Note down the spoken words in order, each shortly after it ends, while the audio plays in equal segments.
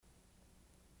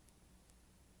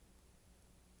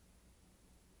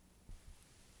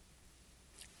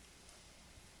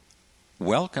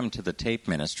Welcome to the tape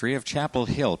ministry of Chapel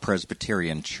Hill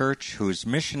Presbyterian Church, whose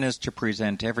mission is to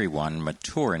present everyone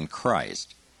mature in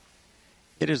Christ.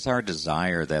 It is our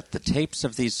desire that the tapes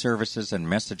of these services and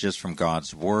messages from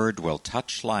God's Word will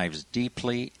touch lives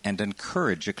deeply and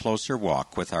encourage a closer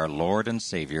walk with our Lord and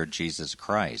Savior, Jesus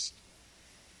Christ.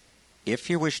 If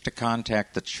you wish to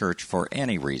contact the church for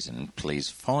any reason,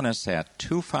 please phone us at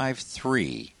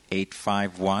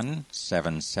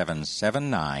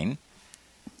 253-851-7779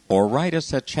 or write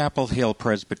us at Chapel Hill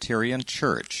Presbyterian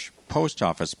Church, Post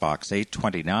Office Box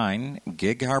 829,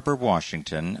 Gig Harbor,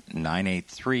 Washington,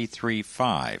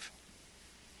 98335.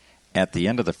 At the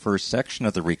end of the first section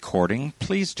of the recording,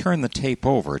 please turn the tape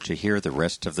over to hear the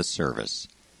rest of the service.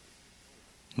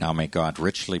 Now may God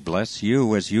richly bless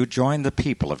you as you join the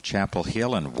people of Chapel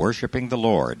Hill in worshiping the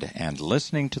Lord and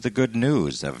listening to the good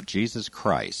news of Jesus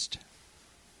Christ.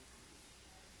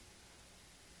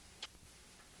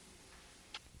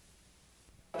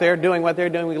 They're doing what they're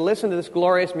doing. We listen to this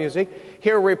glorious music,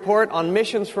 hear a report on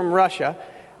missions from Russia.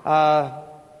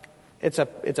 It's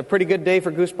a pretty good day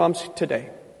for Goosebumps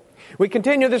today. We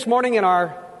continue this morning in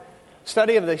our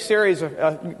study of the series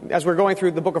as we're going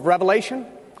through the book of Revelation.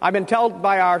 I've been told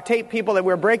by our tape people that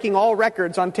we're breaking all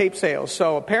records on tape sales.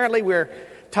 So apparently we're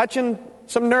touching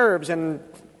some nerves and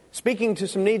speaking to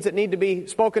some needs that need to be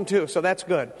spoken to. So that's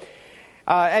good.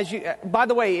 By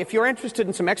the way, if you're interested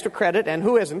in some extra credit, and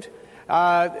who isn't,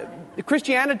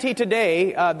 Christianity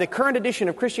Today, the current edition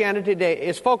of Christianity Today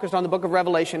is focused on the book of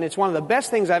Revelation. It's one of the best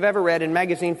things I've ever read in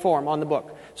magazine form on the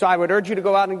book. So I would urge you to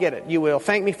go out and get it. You will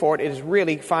thank me for it. It is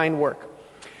really fine work.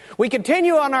 We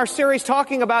continue on our series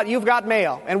talking about You've Got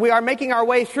Mail, and we are making our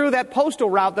way through that postal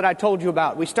route that I told you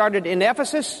about. We started in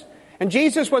Ephesus, and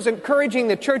Jesus was encouraging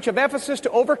the church of Ephesus to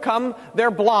overcome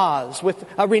their blahs with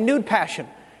a renewed passion.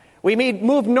 We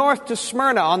moved north to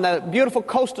Smyrna, on the beautiful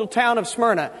coastal town of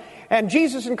Smyrna. And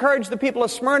Jesus encouraged the people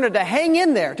of Smyrna to hang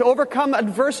in there, to overcome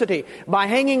adversity by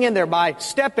hanging in there, by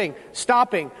stepping,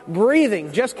 stopping,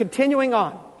 breathing, just continuing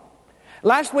on.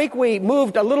 Last week we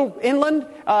moved a little inland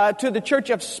to the church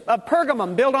of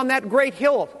Pergamum, built on that great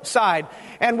hillside.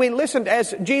 And we listened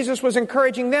as Jesus was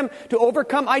encouraging them to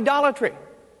overcome idolatry.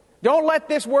 Don't let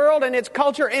this world and its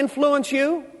culture influence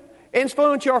you,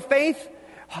 influence your faith.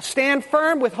 Stand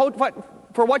firm with hope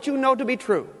for what you know to be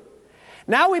true.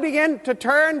 Now we begin to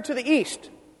turn to the east,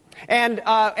 and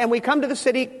we come to the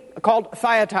city called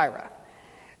Thyatira.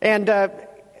 And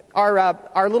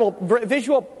our little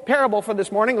visual parable for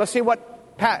this morning, let's see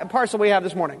what parcel we have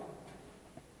this morning.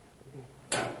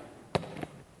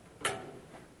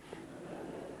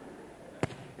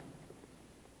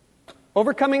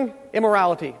 Overcoming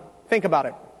immorality. Think about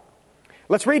it.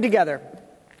 Let's read together.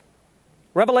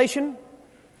 Revelation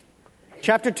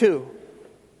chapter 2.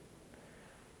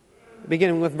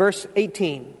 Beginning with verse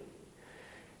 18.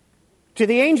 To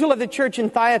the angel of the church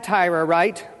in Thyatira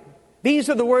write, these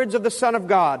are the words of the Son of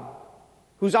God,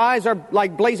 whose eyes are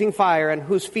like blazing fire and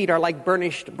whose feet are like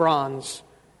burnished bronze.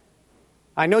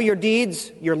 I know your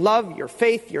deeds, your love, your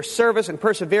faith, your service and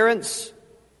perseverance,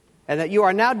 and that you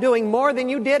are now doing more than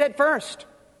you did at first.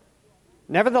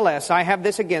 Nevertheless, I have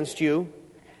this against you.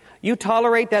 You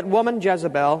tolerate that woman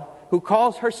Jezebel, who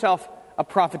calls herself a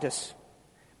prophetess.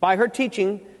 By her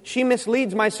teaching, she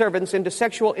misleads my servants into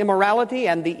sexual immorality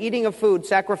and the eating of food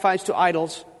sacrificed to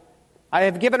idols. I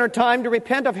have given her time to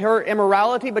repent of her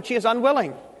immorality, but she is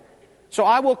unwilling. So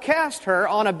I will cast her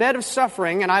on a bed of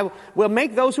suffering, and I will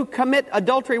make those who commit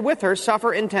adultery with her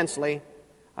suffer intensely,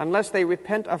 unless they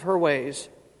repent of her ways.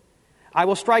 I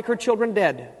will strike her children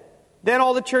dead. Then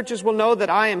all the churches will know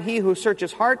that I am he who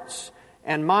searches hearts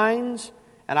and minds,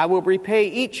 and I will repay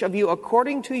each of you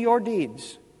according to your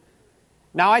deeds.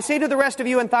 Now I say to the rest of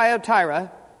you in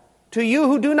Thyatira, to you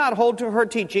who do not hold to her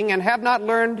teaching and have not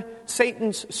learned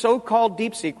Satan's so-called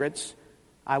deep secrets,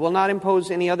 I will not impose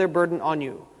any other burden on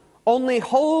you. Only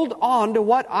hold on to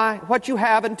what you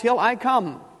have until I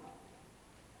come.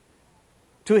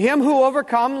 To him who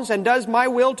overcomes and does my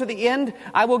will to the end,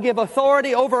 I will give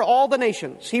authority over all the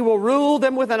nations. He will rule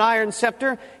them with an iron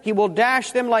scepter. He will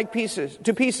dash them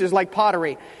to pieces like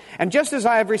pottery. And just as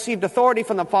I have received authority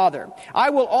from the Father, I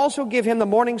will also give him the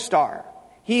morning star.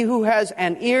 He who has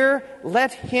an ear,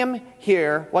 let him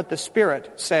hear what the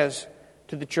Spirit says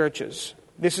to the churches.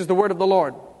 This is the word of the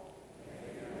Lord.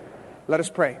 Let us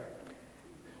pray.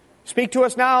 Speak to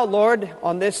us now, Lord,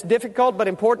 on this difficult but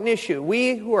important issue.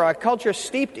 We who are a culture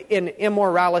steeped in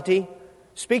immorality,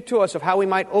 speak to us of how we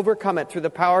might overcome it through the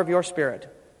power of your Spirit.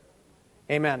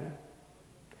 Amen.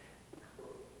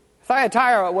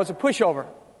 Thyatira was a pushover.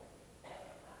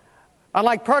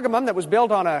 Unlike Pergamum, that was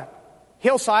built on a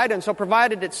hillside and so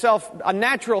provided itself a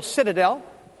natural citadel,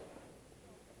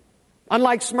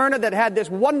 Unlike Smyrna that had this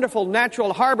wonderful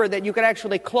natural harbor that you could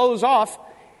actually close off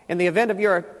in the event of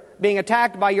your being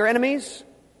attacked by your enemies,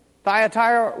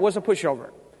 Thyatira was a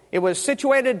pushover. It was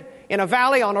situated in a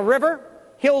valley on a river,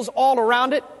 hills all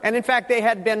around it, and in fact they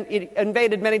had been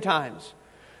invaded many times.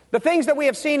 The things that we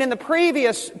have seen in the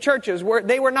previous churches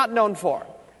they were not known for.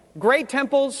 Great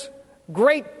temples,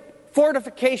 great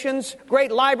fortifications,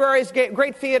 great libraries,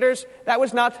 great theaters. That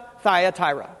was not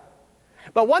Thyatira.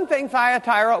 But one thing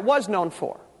Thyatira was known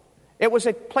for. It was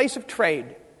a place of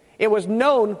trade. It was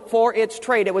known for its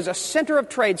trade. It was a center of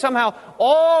trade. Somehow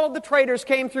all of the traders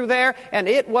came through there, and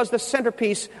it was the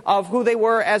centerpiece of who they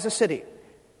were as a city.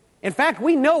 In fact,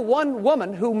 we know one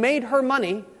woman who made her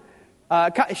money.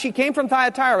 She came from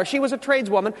Thyatira. She was a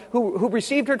tradeswoman who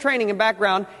received her training and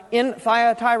background in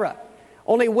Thyatira.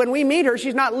 Only when we meet her,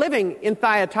 she's not living in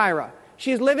Thyatira.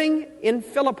 She's living in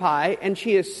Philippi, and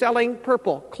she is selling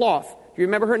purple cloth. Do you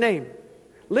remember her name?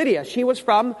 Lydia. She was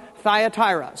from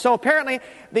Thyatira. So apparently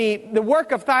the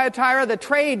work of Thyatira, the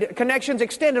trade connections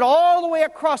extended all the way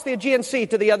across the Aegean Sea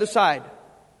to the other side.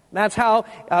 That's how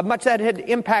much that had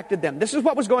impacted them. This is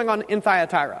what was going on in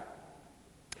Thyatira.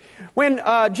 When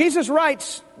Jesus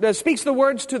speaks the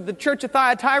words to the church of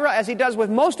Thyatira, as he does with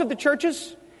most of the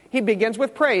churches, he begins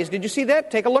with praise. Did you see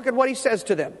that? Take a look at what he says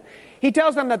to them. He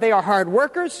tells them that they are hard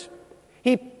workers.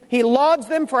 He lauds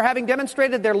them for having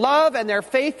demonstrated their love and their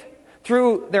faith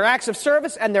through their acts of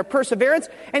service and their perseverance.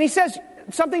 And he says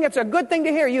something that's a good thing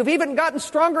to hear. You've even gotten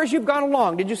stronger as you've gone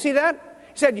along. Did you see that?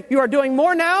 He said, you are doing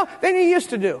more now than you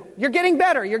used to do. You're getting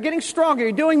better. You're getting stronger.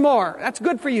 You're doing more. That's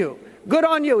good for you. Good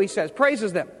on you, he says.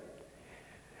 Praises them.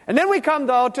 And then we come,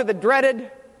 though, to the dreaded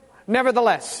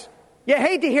nevertheless. You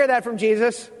hate to hear that from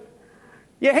Jesus.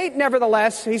 You hate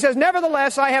nevertheless. He says,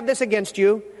 nevertheless, I have this against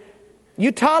you.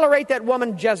 You tolerate that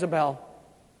woman Jezebel,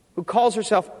 who calls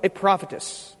herself a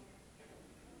prophetess.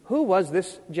 Who was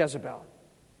this Jezebel?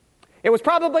 It was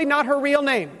probably not her real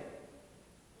name.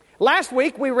 Last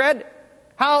week we read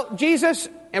how Jesus,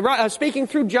 speaking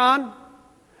through John,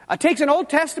 takes an Old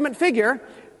Testament figure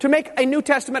to make a New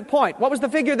Testament point. What was the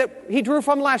figure that he drew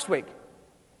from last week?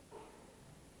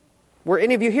 Were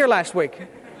any of you here last week?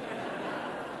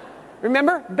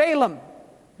 Remember? Balaam.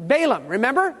 Balaam,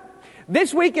 remember?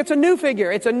 This week it's a new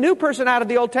figure. It's a new person out of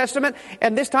the Old Testament,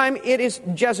 and this time it is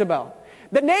Jezebel.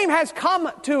 The name has come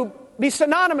to be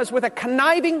synonymous with a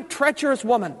conniving, treacherous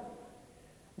woman.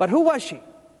 But who was she?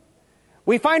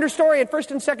 We find her story in 1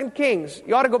 and 2 Kings.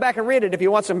 You ought to go back and read it if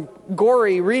you want some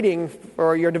gory reading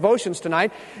for your devotions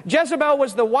tonight. Jezebel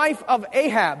was the wife of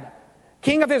Ahab,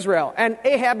 king of Israel, and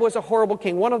Ahab was a horrible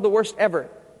king, one of the worst ever.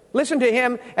 Listen to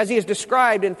him as he is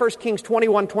described in 1 Kings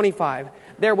 21:25.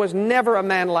 There was never a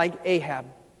man like Ahab.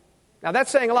 Now that's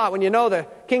saying a lot when you know the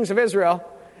kings of Israel.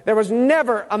 There was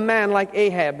never a man like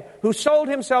Ahab who sold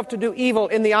himself to do evil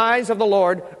in the eyes of the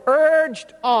Lord,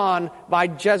 urged on by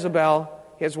Jezebel,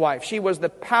 his wife. She was the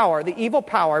power, the evil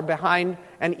power behind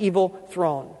an evil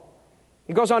throne.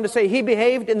 He goes on to say he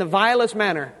behaved in the vilest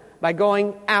manner by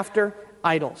going after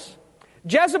idols.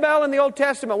 Jezebel in the Old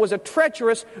Testament was a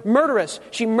treacherous murderess.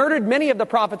 She murdered many of the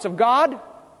prophets of God.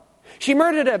 She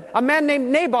murdered a man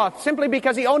named Naboth simply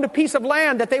because he owned a piece of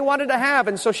land that they wanted to have,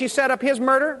 and so she set up his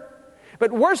murder.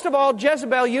 But worst of all,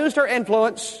 Jezebel used her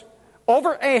influence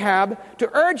over Ahab to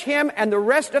urge him and the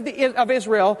rest of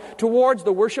Israel towards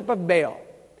the worship of Baal.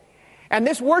 And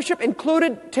this worship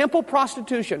included temple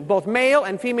prostitution, both male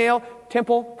and female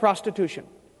temple prostitution.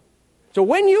 So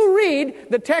when you read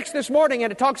the text this morning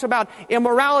and it talks about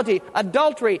immorality,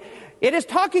 adultery, it is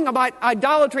talking about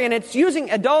idolatry, and it's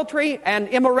using adultery and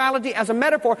immorality as a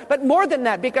metaphor, but more than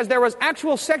that, because there was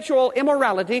actual sexual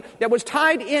immorality that was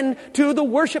tied in to the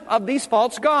worship of these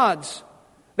false gods.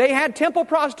 They had temple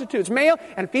prostitutes, male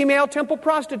and female temple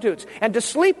prostitutes, and to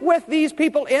sleep with these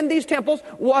people in these temples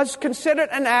was considered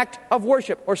an act of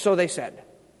worship, or so they said.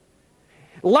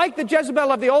 Like the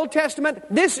Jezebel of the Old Testament,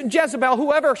 this Jezebel,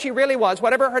 whoever she really was,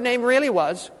 whatever her name really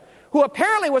was, who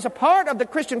apparently was a part of the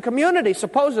Christian community,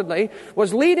 supposedly,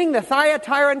 was leading the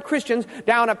Thyatiran Christians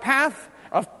down a path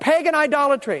of pagan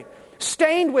idolatry,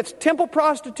 stained with temple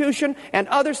prostitution and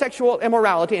other sexual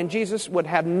immorality, and Jesus would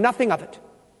have nothing of it.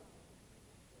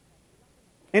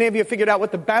 Any of you figured out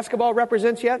what the basketball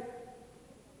represents yet?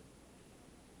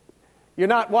 You're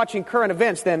not watching current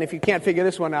events then if you can't figure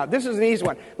this one out. This is an easy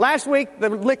one. Last week, the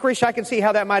licorice, I can see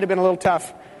how that might have been a little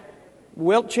tough.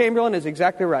 Wilt Chamberlain is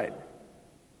exactly right.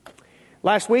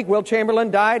 Last week, Wilt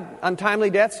Chamberlain died, untimely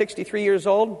death, 63 years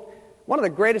old. One of the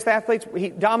greatest athletes. He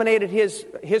dominated his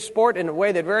sport in a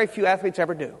way that very few athletes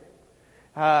ever do.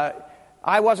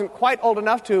 I wasn't quite old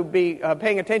enough to be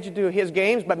paying attention to his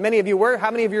games, but many of you were. How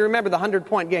many of you remember the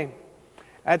 100-point game?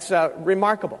 That's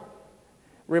remarkable.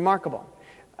 Remarkable.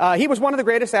 He was one of the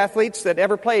greatest athletes that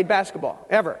ever played basketball,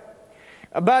 ever.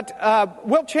 But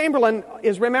Wilt Chamberlain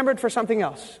is remembered for something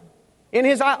else. In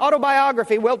his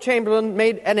autobiography, Wilt Chamberlain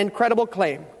made an incredible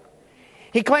claim.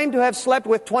 He claimed to have slept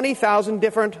with 20,000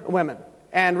 different women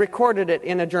and recorded it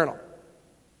in a journal.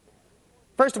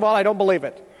 First of all, I don't believe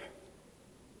it.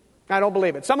 I don't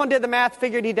believe it. Someone did the math,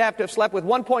 figured he'd have to have slept with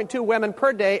 1.2 women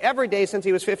per day, every day since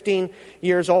he was 15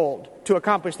 years old to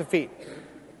accomplish the feat.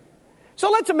 So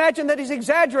let's imagine that he's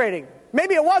exaggerating.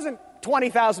 Maybe it wasn't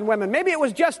 20,000 women. Maybe it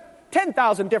was just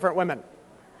 10,000 different women.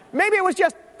 Maybe it was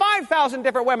just 5,000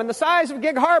 different women, the size of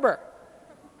Gig Harbor.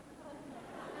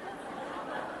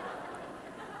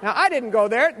 Now, I didn't go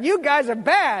there. You guys are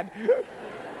bad.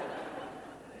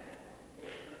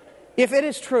 If it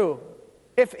is true,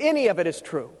 if any of it is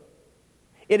true,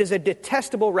 it is a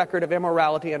detestable record of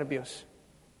immorality and abuse.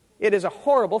 It is a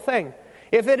horrible thing.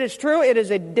 If it is true, it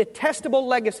is a detestable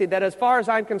legacy that, as far as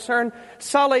I'm concerned,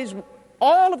 sullies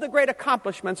all of the great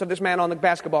accomplishments of this man on the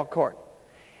basketball court.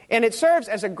 And it serves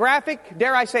as a graphic,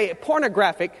 dare I say, a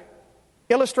pornographic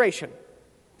illustration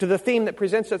to the theme that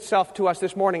presents itself to us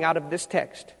this morning out of this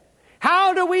text.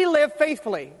 How do we live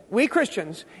faithfully, we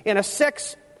Christians, in a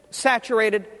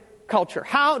sex-saturated culture?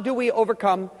 How do we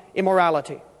overcome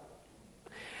immorality?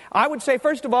 I would say,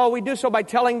 first of all, we do so by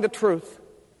telling the truth.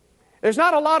 There's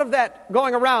not a lot of that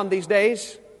going around these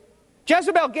days.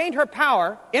 Jezebel gained her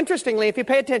power, interestingly, if you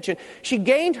pay attention, she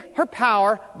gained her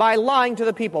power by lying to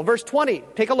the people. Verse 20,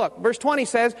 take a look. Verse 20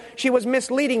 says she was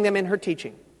misleading them in her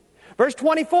teaching. Verse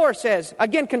 24 says,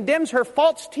 again, condemns her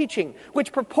false teaching,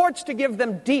 which purports to give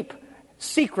them deep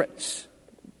secrets.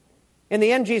 In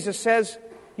the end, Jesus says,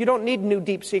 you don't need new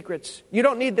deep secrets. You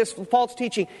don't need this false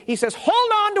teaching. He says,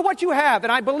 hold on to what you have.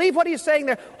 And I believe what he's saying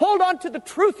there. Hold on to the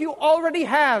truth you already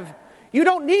have. You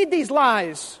don't need these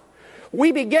lies.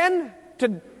 We begin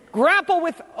to grapple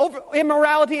with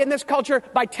immorality in this culture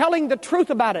by telling the truth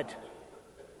about it.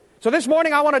 So this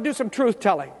morning I want to do some truth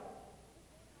telling.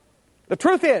 The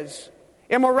truth is,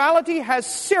 immorality has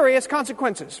serious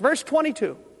consequences. Verse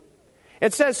 22.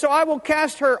 It says, so I will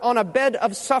cast her on a bed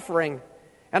of suffering,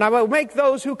 and I will make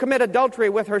those who commit adultery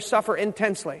with her suffer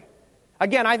intensely.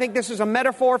 Again, I think this is a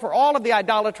metaphor for all of the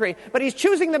idolatry, but he's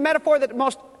choosing the metaphor that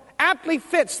most aptly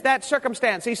fits that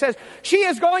circumstance. He says, she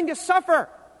is going to suffer,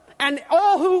 and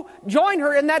all who join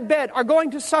her in that bed are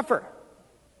going to suffer.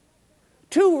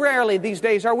 Too rarely these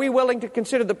days are we willing to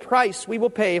consider the price we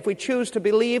will pay if we choose to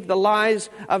believe the lies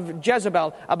of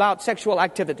Jezebel about sexual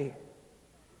activity.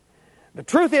 The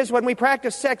truth is, when we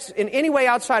practice sex in any way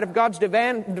outside of God's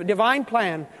divine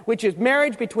plan, which is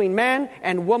marriage between man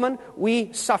and woman,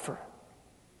 we suffer.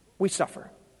 We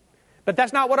suffer. But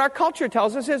that's not what our culture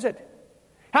tells us, is it?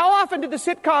 How often do the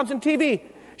sitcoms and TV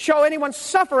show anyone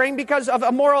suffering because of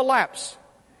a moral lapse?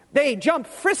 They jump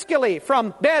friskily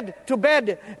from bed to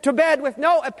bed to bed with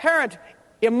no apparent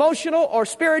emotional or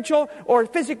spiritual or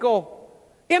physical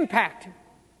impact.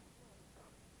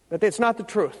 But it's not the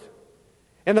truth.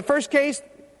 In the first case,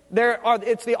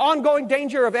 it's the ongoing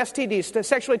danger of STDs,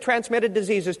 sexually transmitted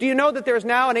diseases. Do you know that there is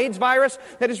now an AIDS virus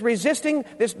that is resisting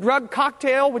this drug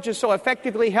cocktail, which has so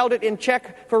effectively held it in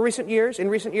check for recent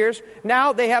years?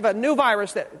 Now they have a new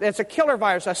virus that's a killer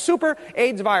virus, a super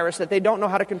AIDS virus that they don't know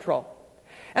how to control.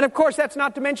 And of course, that's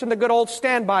not to mention the good old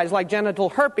standbys like genital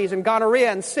herpes and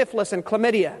gonorrhea and syphilis and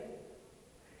chlamydia.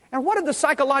 And what are the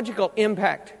psychological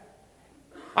impact?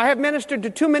 I have ministered to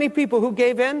too many people who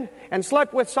gave in and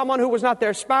slept with someone who was not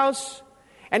their spouse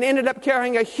and ended up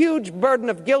carrying a huge burden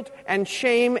of guilt and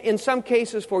shame, in some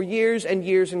cases for years and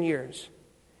years and years.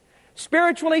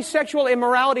 Spiritually, sexual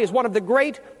immorality is one of the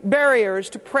great barriers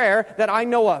to prayer that I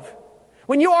know of.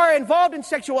 When you are involved in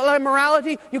sexual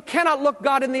immorality, you cannot look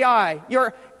God in the eye.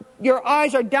 Your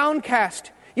eyes are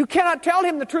downcast. You cannot tell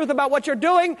him the truth about what you're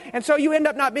doing, and so you end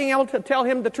up not being able to tell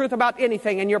him the truth about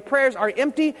anything, and your prayers are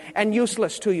empty and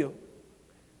useless to you.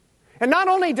 And not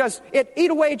only does it eat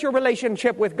away at your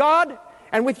relationship with God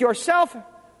and with yourself,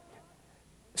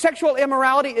 sexual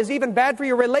immorality is even bad for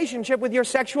your relationship with your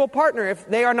sexual partner if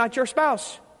they are not your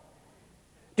spouse.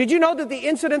 Did you know that the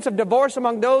incidence of divorce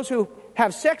among those who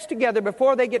have sex together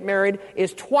before they get married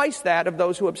is twice that of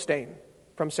those who abstain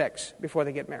from sex before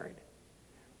they get married?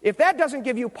 If that doesn't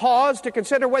give you pause to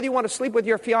consider whether you want to sleep with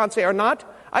your fiancé or not,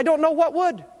 I don't know what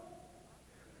would.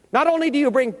 Not only do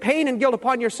you bring pain and guilt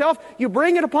upon yourself, you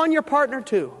bring it upon your partner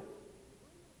too.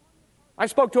 I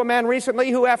spoke to a man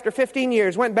recently who, after 15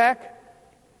 years, went back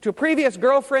to a previous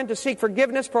girlfriend to seek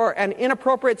forgiveness for an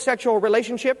inappropriate sexual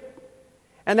relationship.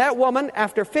 And that woman,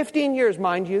 after 15 years,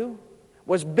 mind you,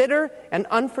 was bitter and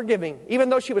unforgiving. Even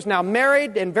though she was now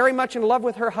married and very much in love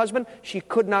with her husband, she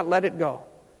could not let it go.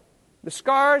 The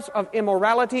scars of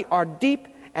immorality are deep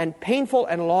and painful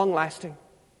and long-lasting.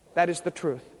 That is the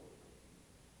truth.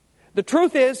 The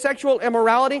truth is, sexual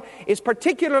immorality is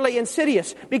particularly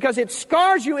insidious because it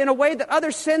scars you in a way that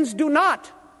other sins do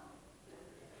not.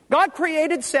 God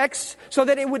created sex so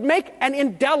that it would make an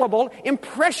indelible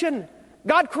impression.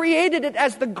 God created it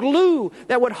as the glue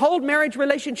that would hold marriage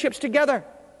relationships together.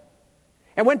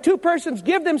 And when two persons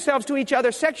give themselves to each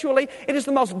other sexually, it is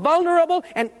the most vulnerable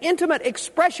and intimate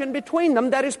expression between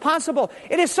them that is possible.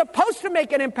 It is supposed to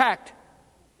make an impact.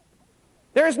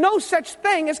 There is no such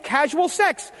thing as casual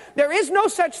sex. There is no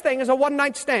such thing as a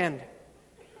one-night stand.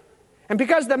 And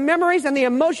because the memories and the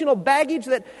emotional baggage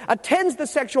that attends the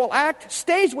sexual act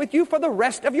stays with you for the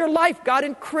rest of your life, God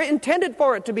intended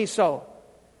for it to be so.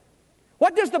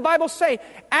 What does the Bible say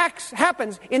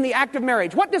happens in the act of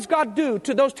marriage? What does God do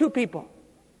to those two people?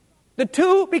 The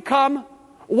two become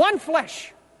one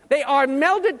flesh. They are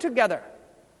melded together.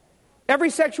 Every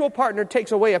sexual partner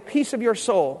takes away a piece of your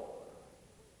soul.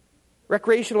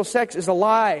 Recreational sex is a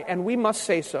lie, and we must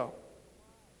say so.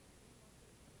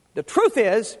 The truth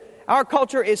is, our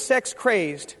culture is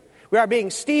sex-crazed. We are being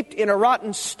steeped in a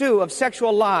rotten stew of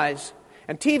sexual lies,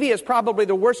 and TV is probably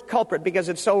the worst culprit because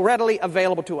it's so readily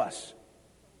available to us.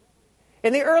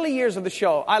 In the early years of the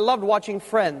show, I loved watching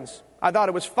Friends. I thought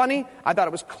it was funny. I thought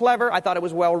it was clever. I thought it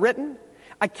was well written.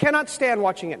 I cannot stand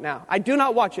watching it now. I do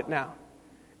not watch it now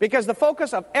because the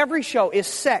focus of every show is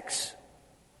sex.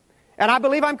 And I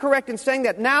believe I'm correct in saying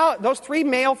that now those 3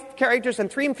 male characters and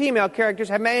 3 female characters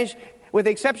have managed, with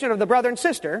the exception of the brother and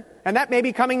sister, and that may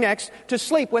be coming next, to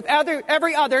sleep with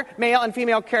every other male and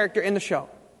female character in the show.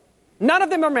 None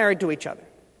of them are married to each other.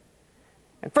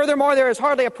 And furthermore, there is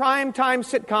hardly a prime-time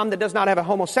sitcom that does not have a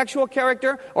homosexual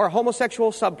character or a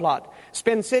homosexual subplot.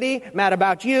 Spin City, Mad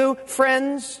About You,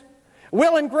 Friends.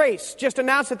 Will and Grace just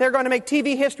announced that they're going to make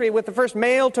TV history with the first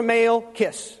male-to-male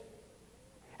kiss.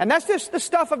 And that's just the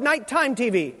stuff of nighttime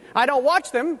TV. I don't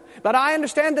watch them, but I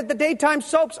understand that the daytime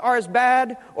soaps are as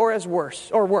bad or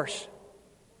worse.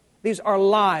 These are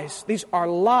lies. These are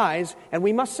lies, and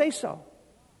we must say so.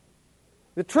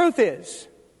 The truth is,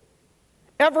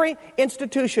 every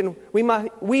institution we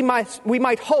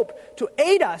might hope to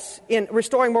aid us in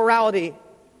restoring morality,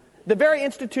 the very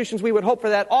institutions we would hope for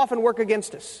that often work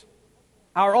against us.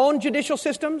 Our own judicial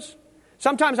systems,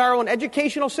 sometimes our own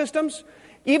educational systems.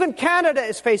 Even Canada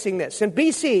is facing this. In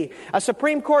BC, a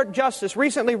Supreme Court justice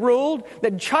recently ruled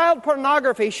that child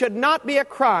pornography should not be a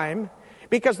crime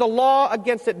because the law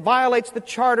against it violates the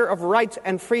Charter of Rights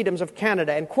and Freedoms of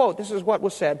Canada. And, quote, this is what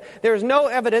was said, "There is no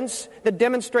evidence that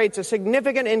demonstrates a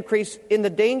significant increase in the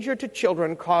danger to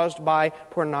children caused by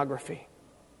pornography."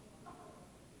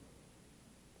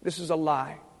 This is a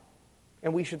lie,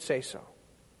 and we should say so.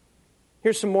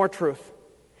 Here's some more truth.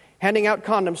 Handing out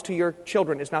condoms to your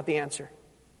children is not the answer.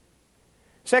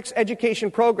 Sex education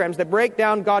programs that break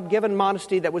down God-given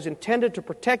modesty that was intended to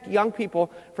protect young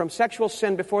people from sexual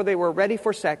sin before they were ready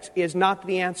for sex is not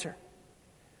the answer.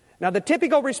 Now, the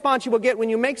typical response you will get when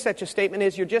you make such a statement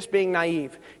is you're just being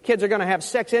naive. Kids are going to have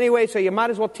sex anyway, so you might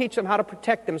as well teach them how to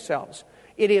protect themselves.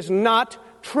 It is not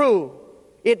true.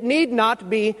 It need not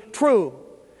be true.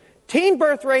 Teen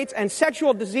birth rates and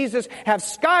sexual diseases have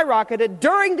skyrocketed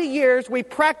during the years we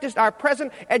practiced our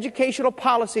present educational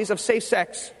policies of safe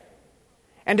sex.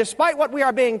 And despite what we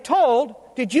are being told,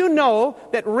 did you know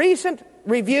that recent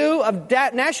review of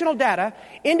national data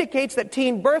indicates that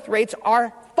teen birth rates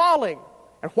are falling?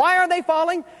 And why are they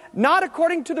falling? Not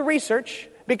according to the research,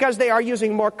 because they are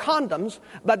using more condoms,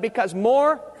 but because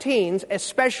more teens,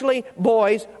 especially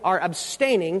boys, are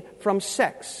abstaining from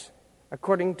sex,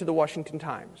 according to the Washington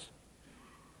Times.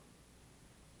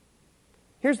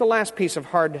 Here's the last piece of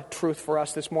hard truth for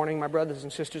us this morning, my brothers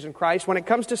and sisters in Christ. When it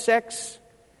comes to sex,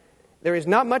 there is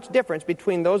not much difference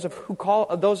between those of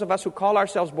us who call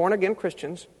ourselves born-again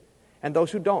Christians and those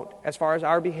who don't, as far as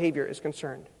our behavior is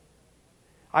concerned.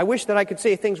 I wish that I could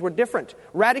say things were different,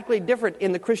 radically different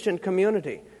in the Christian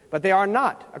community, but they are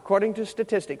not, according to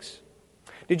statistics.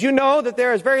 Did you know that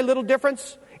there is very little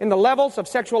difference in the levels of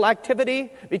sexual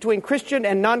activity between Christian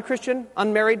and non-Christian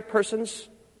unmarried persons?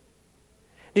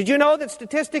 Did you know that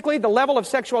statistically the level of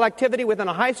sexual activity within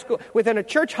a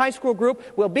church high school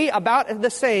group will be about the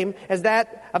same as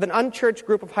that of an unchurched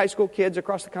group of high school kids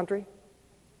across the country?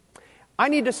 I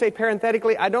need to say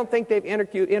parenthetically, I don't think they've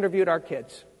interviewed our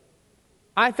kids.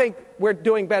 I think we're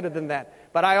doing better than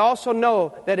that. But I also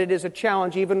know that it is a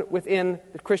challenge even within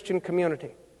the Christian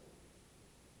community.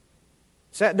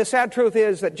 The sad truth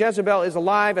is that Jezebel is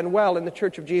alive and well in the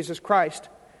Church of Jesus Christ.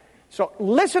 So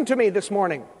listen to me this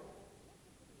morning.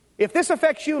 If this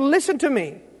affects you, listen to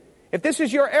me. If this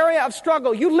is your area of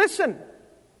struggle, you listen.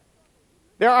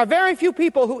 There are very few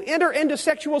people who enter into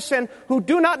sexual sin who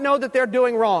do not know that they're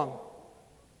doing wrong.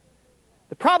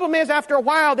 The problem is, after a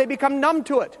while, they become numb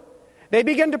to it. They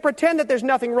begin to pretend that there's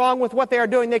nothing wrong with what they are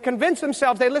doing. They convince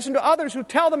themselves, they listen to others who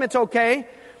tell them it's okay.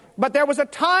 But there was a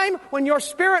time when your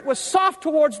spirit was soft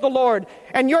towards the Lord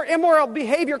and your immoral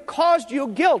behavior caused you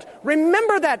guilt.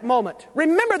 Remember that moment.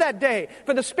 Remember that day.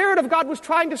 For the Spirit of God was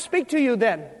trying to speak to you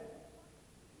then.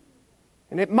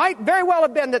 And it might very well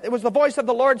have been that it was the voice of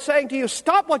the Lord saying to you,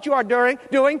 stop what you are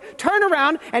doing, turn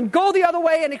around and go the other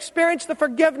way and experience the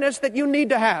forgiveness that you need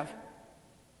to have.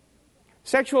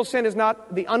 Sexual sin is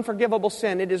not the unforgivable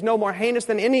sin. It is no more heinous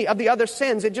than any of the other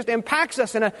sins. It just impacts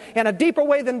us in a deeper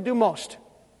way than do most.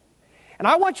 And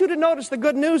I want you to notice the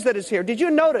good news that is here. Did you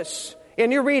notice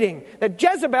in your reading that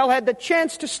Jezebel had the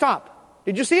chance to stop?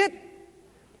 Did you see it?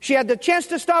 She had the chance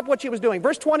to stop what she was doing.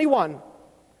 Verse 21,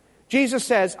 Jesus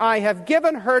says, I have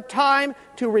given her time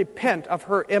to repent of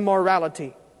her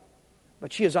immorality,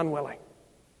 but she is unwilling.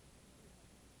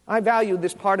 I value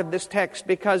this part of this text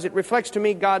because it reflects to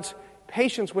me God's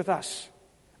patience with us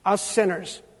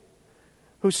sinners,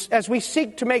 who, as we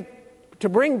seek to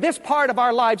bring this part of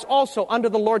our lives also under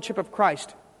the lordship of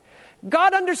Christ.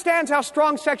 God understands how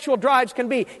strong sexual drives can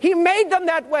be. He made them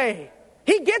that way.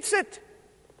 He gets it.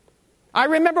 I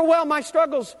remember well my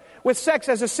struggles with sex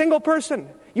as a single person.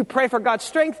 You pray for God's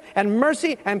strength and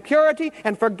mercy and purity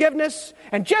and forgiveness.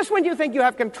 And just when you think you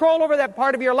have control over that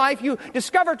part of your life, you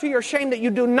discover to your shame that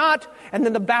you do not, and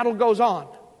then the battle goes on.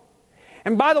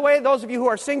 And by the way, those of you who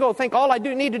are single think all I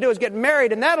need to do is get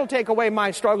married and that'll take away my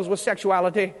struggles with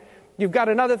sexuality. You've got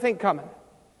another thing coming.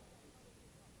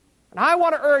 And I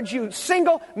want to urge you,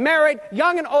 single, married,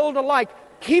 young and old alike,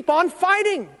 keep on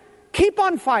fighting. Keep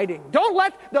on fighting. Don't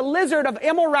let the lizard of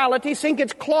immorality sink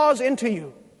its claws into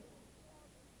you.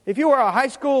 If you are a high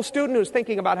school student who's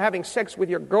thinking about having sex with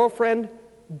your girlfriend,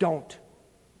 don't.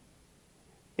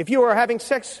 If you are having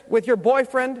sex with your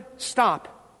boyfriend,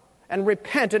 stop and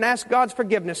repent and ask God's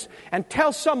forgiveness and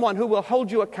tell someone who will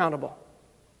hold you accountable.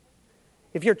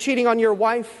 If you're cheating on your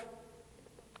wife,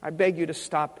 I beg you to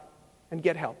stop and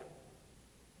get help.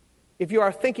 If you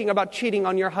are thinking about cheating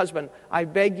on your husband, I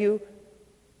beg you,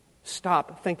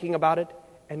 stop thinking about it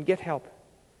and get help.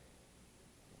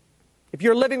 If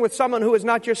you're living with someone who is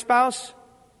not your spouse,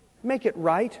 make it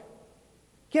right.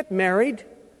 Get married.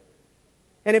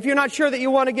 And if you're not sure that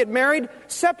you want to get married,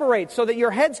 separate so that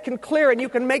your heads can clear and you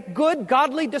can make good,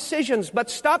 godly decisions. But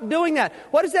stop doing that.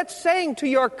 What is that saying to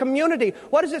your community?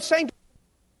 What is it saying to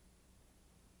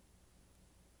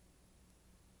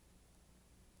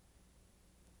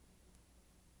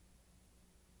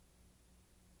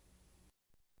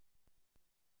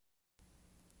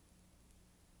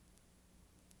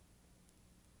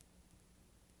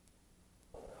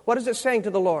What is it saying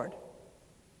to the Lord?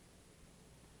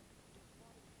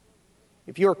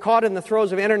 If you are caught in the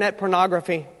throes of internet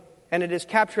pornography, and it is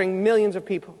capturing millions of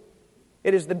people,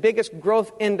 it is the biggest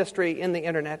growth industry in the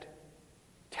internet,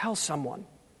 tell someone.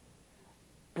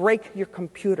 Break your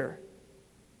computer.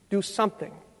 Do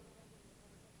something.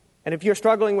 And if you're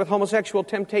struggling with homosexual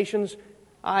temptations,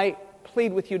 I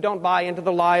plead with you, don't buy into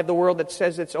the lie of the world that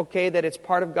says it's okay, that it's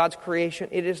part of God's creation.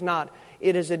 It is not.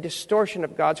 It is a distortion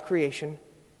of God's creation.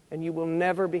 And you will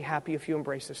never be happy if you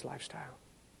embrace this lifestyle.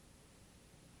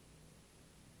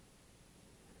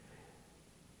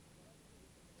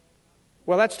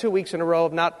 Well, that's 2 weeks in a row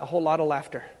of not a whole lot of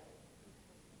laughter.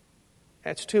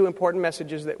 That's 2 important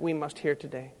messages that we must hear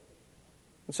today.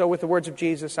 And so with the words of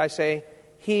Jesus, I say,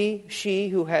 he, she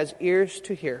who has ears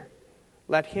to hear,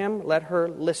 let him, let her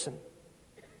listen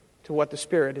to what the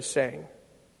Spirit is saying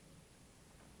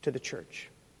to the church.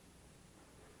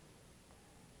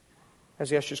 As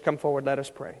the ushers come forward, let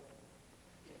us pray.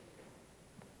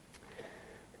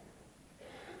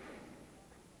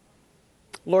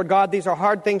 Lord God, these are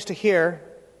hard things to hear.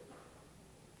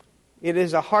 It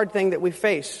is a hard thing that we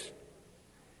face.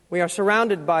 We are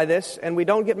surrounded by this, and we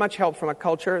don't get much help from a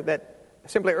culture that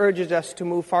simply urges us to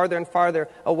move farther and farther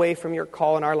away from your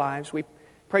call in our lives. We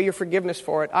pray your forgiveness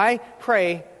for it. I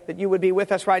pray that you would be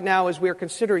with us right now as we are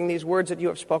considering these words that you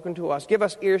have spoken to us. Give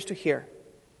us ears to hear.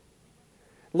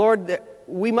 Lord,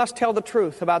 we must tell the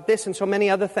truth about this and so many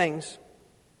other things.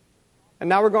 And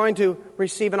now we're going to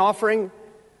receive an offering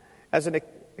as an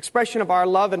expression of our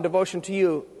love and devotion to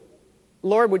you.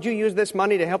 Lord, would you use this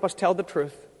money to help us tell the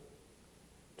truth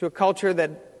to a culture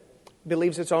that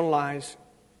believes its own lies?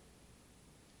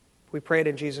 We pray it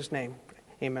in Jesus' name.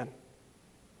 Amen.